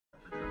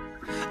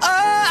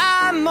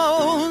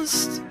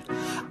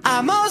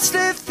I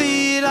mostly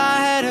feel I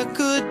had a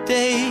good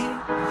day.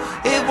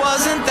 It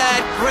wasn't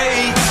that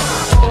great,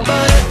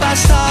 but if I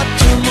start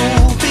to move